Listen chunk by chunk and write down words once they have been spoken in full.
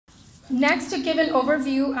Next, to give an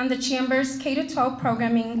overview on the Chamber's K-12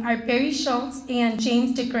 programming are Barry Scholz and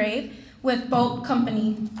James DeGrave with Bolt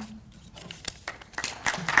Company.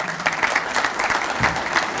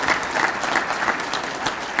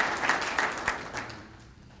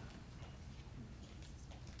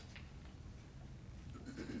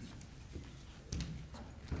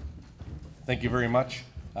 Thank you very much.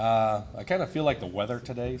 I kind of feel like the weather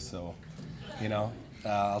today, so,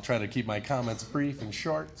 I'll try to keep my comments brief and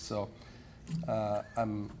short. So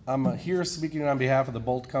I'm here speaking on behalf of the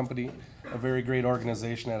Bolt Company, a very great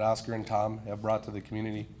organization that Oscar and Tom have brought to the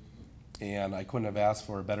community, and I couldn't have asked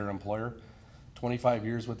for a better employer. 25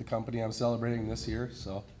 years with the company I'm celebrating this year,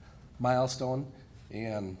 so milestone.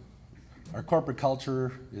 And our corporate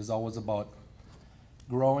culture is always about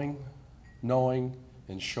growing, knowing,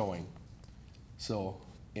 and showing. So,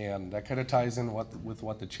 and that kind of ties in with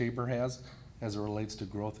what the Chamber has as it relates to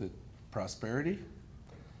growth and prosperity.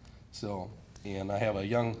 So, and I have a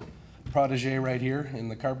young protege right here in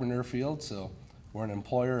the carpenter field. So we're an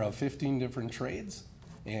employer of 15 different trades,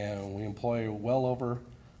 and we employ well over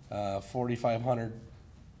 4,500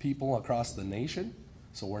 people across the nation.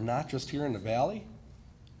 So we're not just here in the Valley,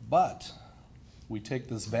 but we take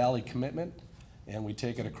this Valley commitment and we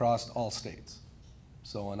take it across all states.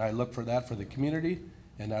 So, and I look for that for the community,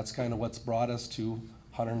 and that's kind of what's brought us to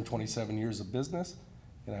 127 years of business,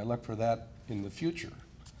 and I look for that in the future.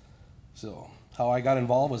 So, how I got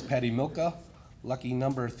involved was Patty Milka, lucky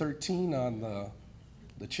number 13 on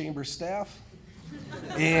the Chamber staff,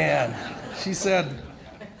 and she said,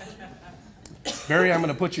 Barry, I'm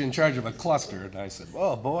going to put you in charge of a cluster, and I said,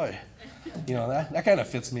 oh boy, that kind of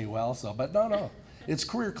fits me well. So, but no, it's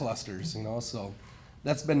career clusters, so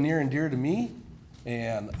that's been near and dear to me.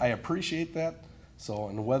 And I appreciate that. So,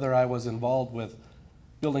 and whether I was involved with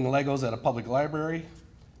building Legos at a public library,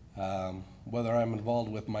 whether I'm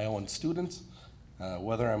involved with my own students,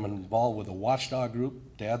 whether I'm involved with a watchdog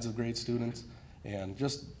group, dads of great students, and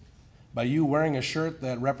just by you wearing a shirt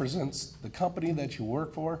that represents the company that you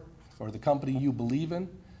work for or the company you believe in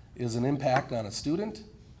is an impact on a student.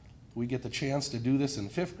 We get the chance to do this in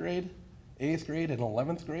 5th grade, 8th grade, and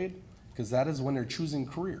 11th grade, because that is when they're choosing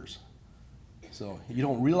careers. So you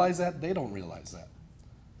don't realize that, they don't realize that.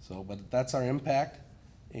 So, but that's our impact,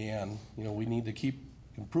 and we need to keep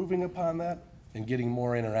improving upon that and getting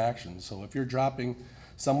more interactions. So if you're dropping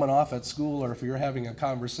someone off at school, or if you're having a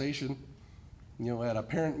conversation, at a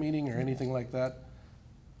parent meeting or anything like that,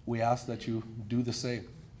 we ask that you do the same.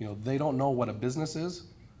 They don't know what a business is.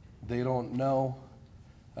 They don't know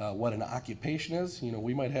what an occupation is.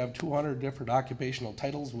 We might have 200 different occupational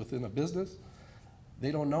titles within a business.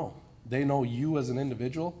 They don't know. They know you as an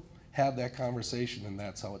individual. Have that conversation, and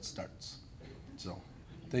that's how it starts. So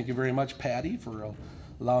thank you very much, Patty, for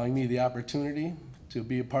allowing me the opportunity to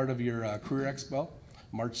be a part of your Career Expo.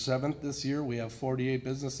 March 7th this year, we have 48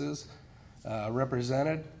 businesses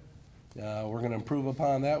represented. We're going to improve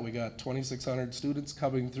upon that. We got 2,600 students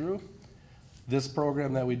coming through. This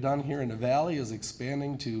program that we've done here in the Valley is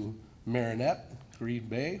expanding to Marinette, Green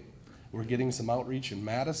Bay. We're getting some outreach in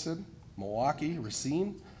Madison, Milwaukee,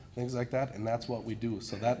 Racine, things like that, and that's what we do.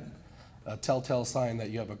 So that a telltale sign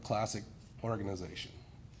that you have a classic organization.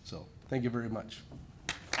 So thank you very much.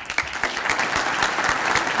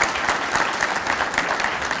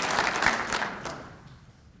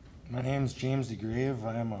 My name's James DeGrave.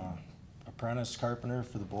 I'm an apprentice carpenter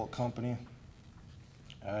for the Bolt Company.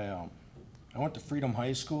 I went to Freedom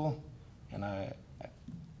High School, and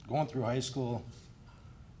going through high school,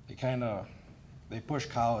 they push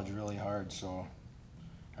college really hard, so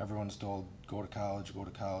everyone's told, go to college, go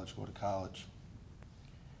to college, go to college.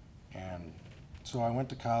 And so I went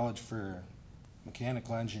to college for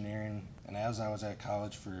mechanical engineering, and as I was at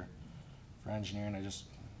college for engineering,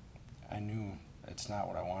 I knew it's not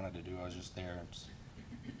what I wanted to do. I was just there.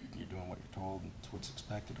 You're doing what you're told, it's what's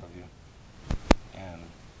expected of you. And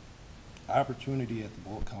opportunity at the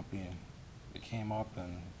Bolt Company, it came up,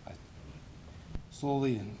 and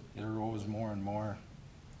slowly it arose more and more.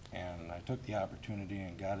 And I took the opportunity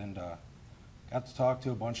and got to talk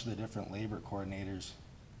to a bunch of the different labor coordinators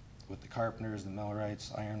with the carpenters, the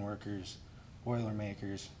millwrights, iron workers, boiler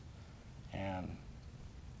makers, and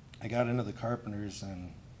I got into the carpenters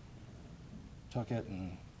and took it,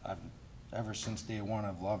 and ever since day one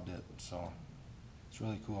I've loved it. So it's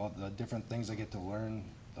really cool, the different things I get to learn,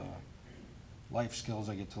 the life skills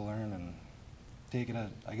I get to learn, and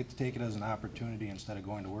I get to take it as an opportunity instead of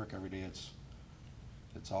going to work every day.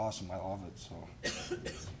 It's awesome. I love it. So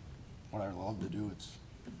what I love to do, it's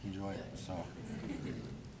enjoy it. So.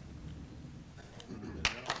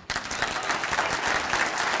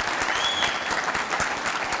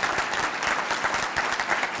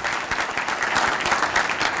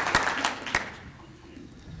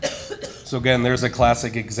 So again, there's a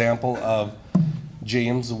classic example of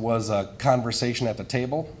James was a conversation at the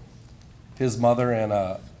table. His mother and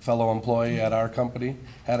a fellow employee at our company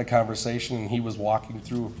had a conversation, and he was walking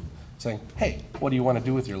through saying, hey, what do you want to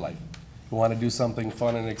do with your life? You want to do something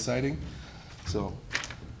fun and exciting? So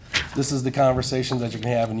this is the conversation that you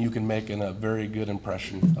can have, and you can make a very good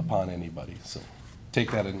impression upon anybody. So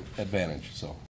take that in advantage. So.